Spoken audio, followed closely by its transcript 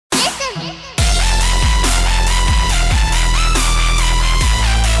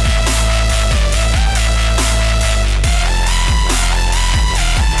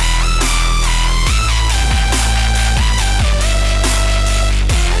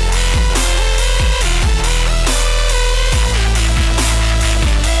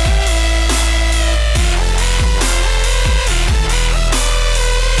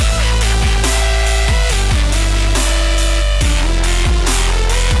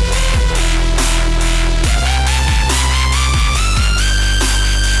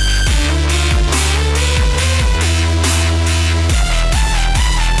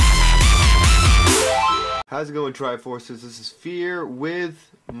How's it going, Triforces? This is Fear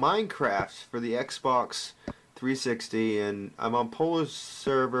with Minecraft for the Xbox 360, and I'm on Polar's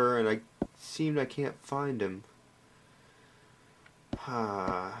server, and I can't find him.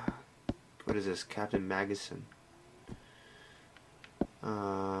 What is this? Captain Magnuson.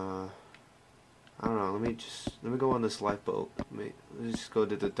 I don't know. Let me go on this lifeboat. Let's just go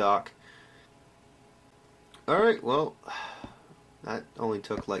to the dock. All right. Well, that only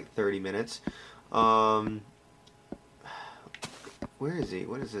took like 30 minutes. Where is he?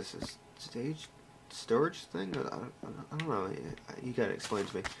 What is this? A stage storage thing? I don't know. You gotta explain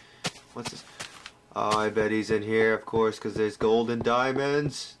to me. What's this? Oh, I bet he's in here, of course, because there's gold and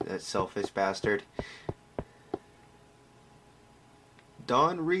diamonds. That selfish bastard.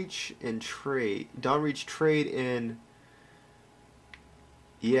 Dawnreach trade in.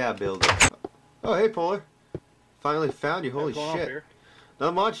 Yeah, builder. Oh, hey, Polar. Finally found you. Holy shit.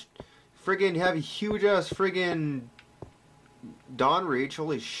 Not much. Friggin' have a huge ass friggin' Dawnreach.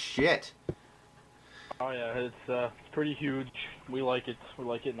 Holy shit. Oh yeah, it's pretty huge. We like it. We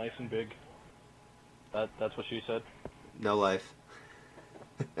like it nice and big. That's what she said. No life.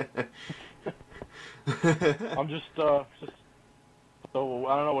 I'm just so I don't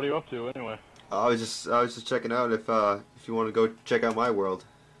know, what are you up to anyway? I was just checking out if you want to go check out my world.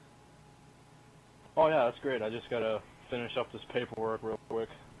 Oh yeah, that's great. I just gotta finish up this paperwork real quick,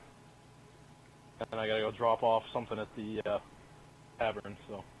 and I gotta go drop off something at the tavern.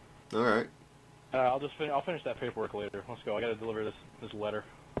 So. All right. I'll finish that paperwork later. Let's go. I gotta deliver this letter.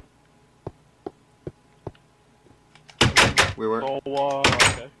 We weren't. Oh,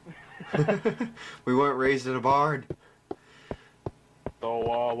 okay. We weren't raised in a barn.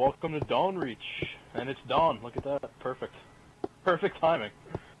 So, welcome to Dawnreach, and it's dawn. Look at that. Perfect. Perfect timing.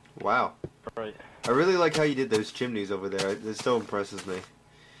 Wow. Right. I really like how you did those chimneys over there. It still impresses me.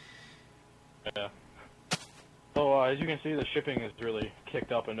 Yeah. So, as you can see, the shipping is really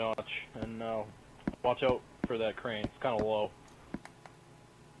kicked up a notch, and watch out for that crane. It's kind of low.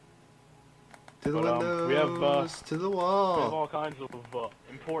 To the windows, we have, to the wall. We have all kinds of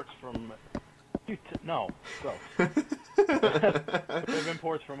imports from... No, gross. We have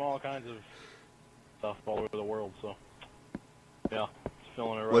imports from all kinds of stuff all over the world, so... Yeah, it's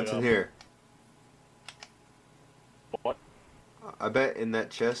filling it right up. What's in here? What? I bet in that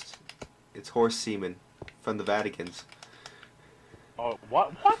chest, it's horse semen from the Vaticans. Oh,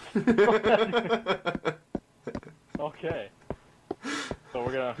 what? What? Okay. So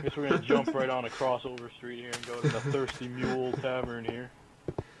I guess we're gonna jump right on a crossover street here and go to the Thirsty Mule Tavern here.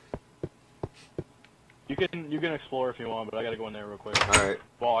 You can explore if you want, but I gotta go in there real quick. All right.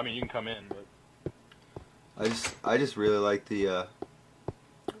 Well, I mean, you can come in, but I just really like the.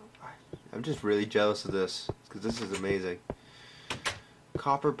 I'm just really jealous of this because this is amazing.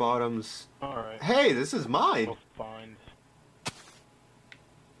 Copper bottoms. All right. Hey, this is mine. We'll find.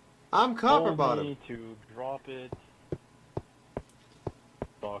 I'm copper Told bottom. me to drop it.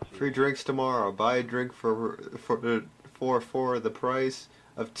 Boxes. Free drinks tomorrow. Buy a drink for the price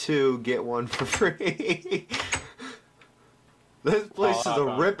of 2, get 1 for free. This place is a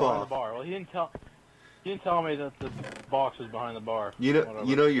ripoff. Well, he didn't tell me that the box was behind the bar.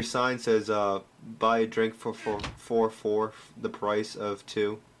 You know your sign says buy a drink for the price of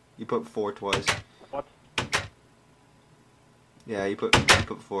 2. You put 4 twice. What? Yeah, you put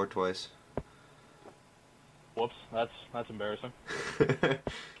 4 twice. Whoops, that's embarrassing.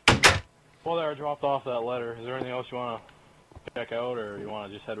 Well, there, I dropped off that letter. Is there anything else you want to check out, or you want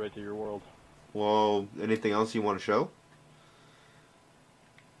to just head right to your world? Well, anything else you want to show?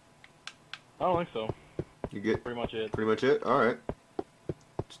 I don't think so. You get pretty much it. Pretty much it. All right,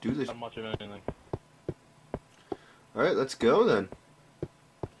 let's do this. Not much of anything. All right, let's go then.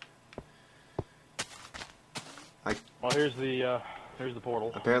 Well, here's the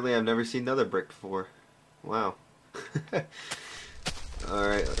portal. Apparently, I've never seen nether brick before. Wow.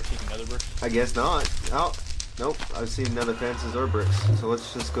 Alright. I guess not. Oh, nope. I've seen nether fences or bricks. So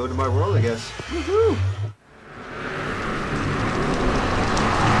let's just go to my world, I guess. Woohoo!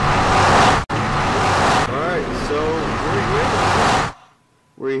 Alright, so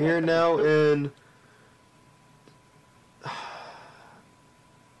we're here now in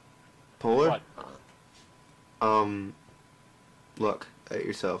Polar. What? Look at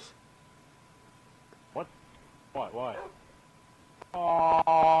yourself. What? What? Why?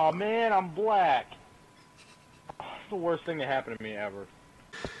 Oh man, I'm black. It's the worst thing that happened to me ever.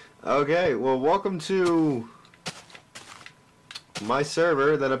 Okay, well, welcome to my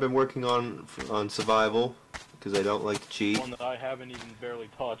server that I've been working on survival because I don't like to cheat. One that I haven't even barely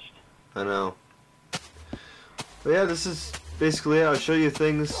touched. I know. But yeah, this is basically it. I'll show you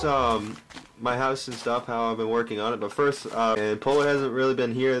things my house and stuff, how I've been working on it. But first, and Polo hasn't really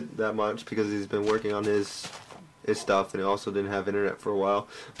been here that much because he's been working on his stuff, and he also didn't have internet for a while.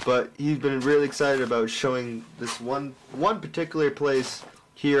 But he's been really excited about showing this one particular place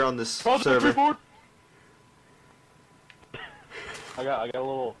here on this server. I got a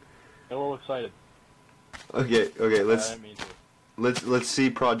little excited. Okay, let's see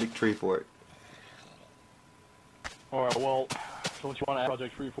Project Tree Fort. All right, well, so what you want to add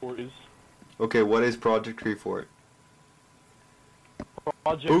Project Tree Fort is. Okay, what is Project Tree Fort?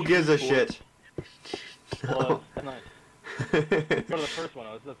 Project Who gives a shit? Well, that's nice. Go to the first one.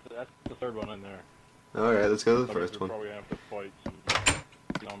 That's the third one in there. All right, let's go to the first one. Probably gonna have to fight some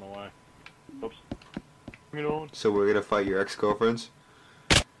on the way. Oops. Bring it on. So we're gonna fight your ex-girlfriends?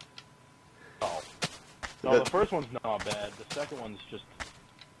 Oh. No, the first one's not bad. The second one's just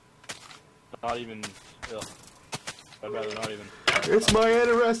not even. Ugh. I'd rather not even. It's my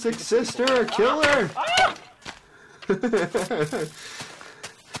anorexic sister! Kill her!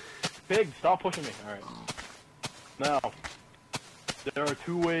 Pig, stop pushing me. Alright. Now, there are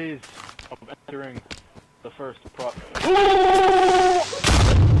two ways of entering the first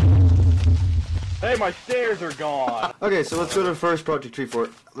Hey, my stairs are gone! Okay, so let's go to the first Project Tree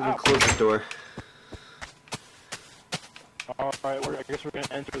Fort. Let me close the door. Alright, I guess we're gonna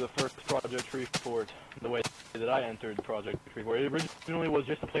enter the first Project Tree Fort the way that I entered Project Tree Fort. It originally was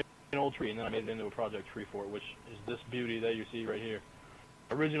just a plain old tree, and then I made it into a Project Tree Fort, which is this beauty that you see right here.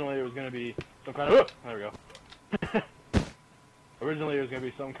 Originally, it was gonna be some kind of... there we go. Originally, it was gonna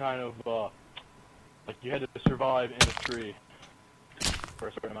be some kind of, like, you had to survive in a tree for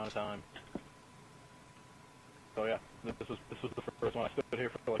a certain amount of time. So yeah, this was the first one. I stood here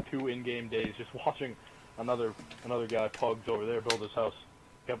for like 2 in-game days just watching another guy, Pugs, over there build his house.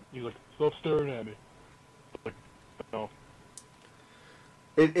 He was like, stop staring at me. Like, no.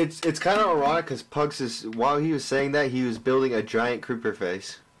 It's kind of ironic because Pugs is, while he was saying that, he was building a giant creeper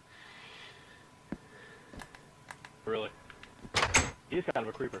face. Really? He's kind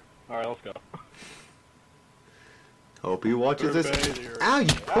of a creeper. Alright, let's go. Hope he watches this. Ow,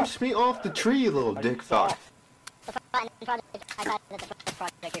 you pushed me off the tree, you little dick fuck. I thought that the first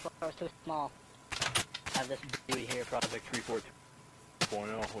Project Tree Fort was too small. I have this beauty here, Project Tree Fort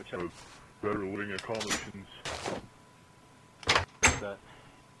 2.0, which has better living accommodations. That.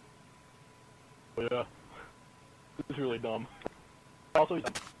 But yeah, this is really dumb. Also,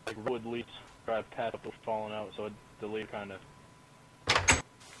 like wood leaves where I've patched up, falling out, so the leaf kind of.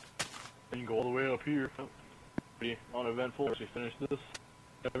 Then you can go all the way up here. Pretty uneventful. We finished this.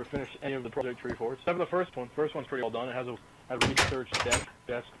 Never finished any of the Project Tree Forts. Except for the first one. First one's pretty well done. It has a research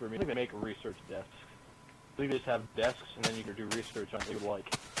desk for me. I think they make research desks. I think they just have desks, and then you can do research on what you would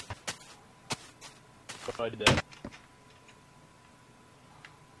like. So I did that.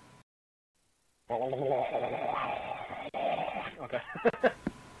 Okay.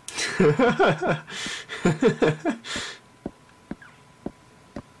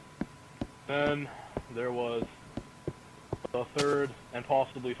 Then there was the third and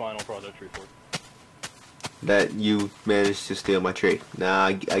possibly final Project Tree Fort. That you managed to steal my tree. Nah,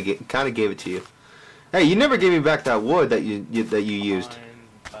 I kind of gave it to you. Hey, you never gave me back that wood that you used.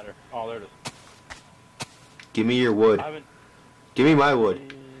 Better. Oh, there it is. Give me your wood. Give me my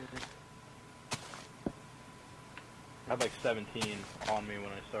wood. I had like 17 on me when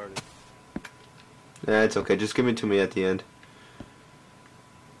I started. Nah, it's okay. Just give it to me at the end.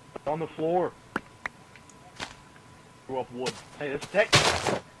 It's on the floor. Grew up wood. Hey, this tech.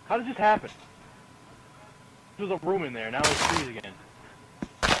 How did this happen? There was a room in there. Now it's trees again.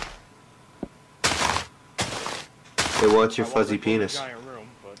 They want your fuzzy penis. A giant room,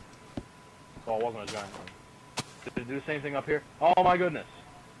 but well, it wasn't a giant room. Did it do the same thing up here? Oh my goodness!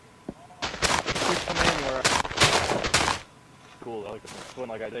 Come in where cool. I like this one.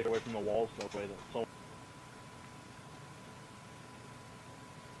 Like I take away from the walls, so that way that so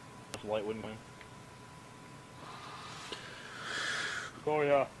much light wouldn't go in. Oh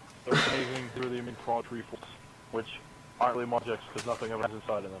yeah, they're amazing through the Project Tree Forts, which aren't really objects because nothing ever is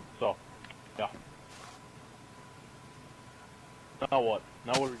inside of them. So, yeah. Now what?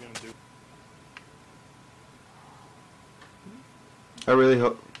 Now what are we gonna do? I really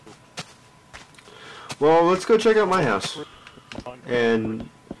hope. Well, let's go check out my house and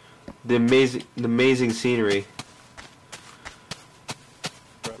the amazing scenery.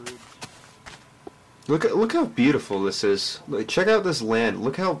 Look how beautiful this is. Like, check out this land.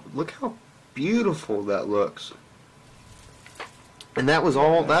 Look how beautiful that looks. And that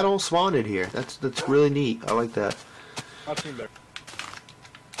all spawned in here. That's really neat. I like that. I've seen better.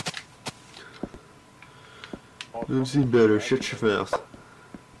 I've seen better. Shut your mouth.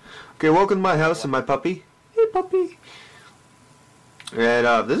 Okay, welcome to my house and my puppy. Hey, puppy.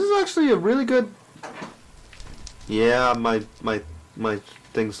 And this is actually a really good. Yeah, my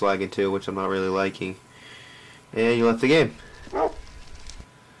thing's lagging too, which I'm not really liking. And you left the game.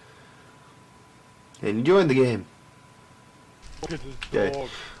 And you joined the game. Look at this Okay. dog.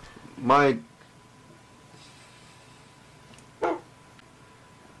 My.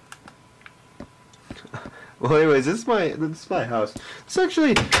 Well, anyways, this is my house. It's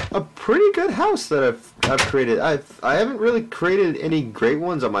actually a pretty good house that I've created. I haven't really created any great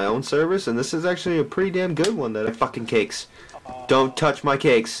ones on my own service, and this is actually a pretty damn good one. That I fucking cakes. Don't touch my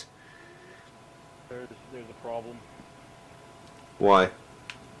cakes. There's a problem. Why?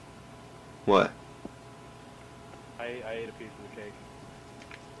 What? I ate a piece of the cake.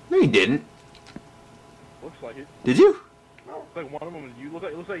 No, you didn't. Looks like it. Did you? Looks like one of them. It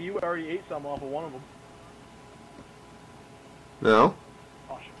looks like you already ate some off of one of them. No.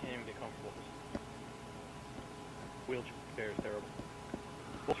 Gosh, I can't even get comfortable with this. Wheelchair is terrible.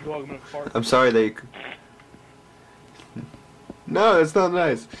 What's your dog gonna fart? I'm sorry that you... No, that's not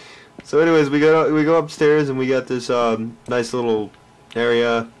nice. So anyways, we go upstairs and we got this nice little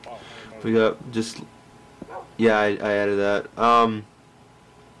area. Oh, We got just... Yeah, I added that. Got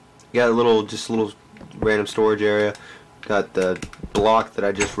a little random storage area. Got the block that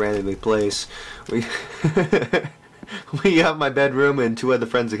I just randomly placed. We we got my bedroom and two other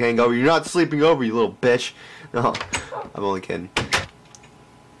friends that hang over. You're not sleeping over, you little bitch. No, I'm only kidding.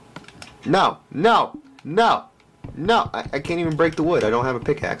 No. I can't even break the wood. I don't have a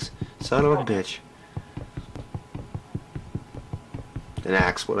pickaxe. Son of a bitch. An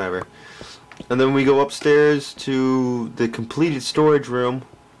axe, whatever. And then we go upstairs to the completed storage room,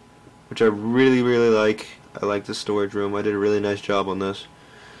 which I really, really like. I like the storage room. I did a really nice job on this.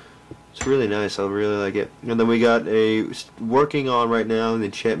 It's really nice. I really like it. And then we got working on right now the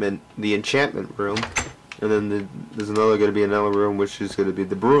enchantment room, and then there's going to be another room which is going to be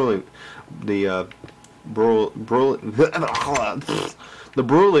the brewing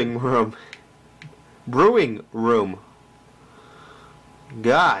room.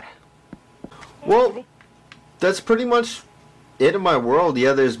 God. Well, that's pretty much it in my world.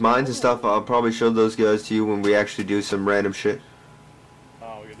 Yeah, there's mines and stuff. I'll probably show those guys to you when we actually do some random shit.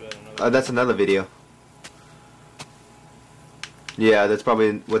 Oh, we could do that another. That's another video. Yeah, that's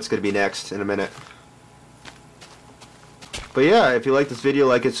probably what's going to be next in a minute. But yeah, if you like this video,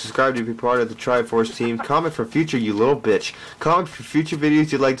 like it, subscribe to be part of the Triforce team. Comment for future, you little bitch. Comment for future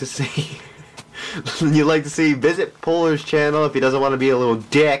videos you'd like to see. Visit Polar's channel if he doesn't want to be a little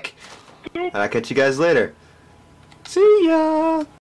dick. And I'll catch you guys later. See ya!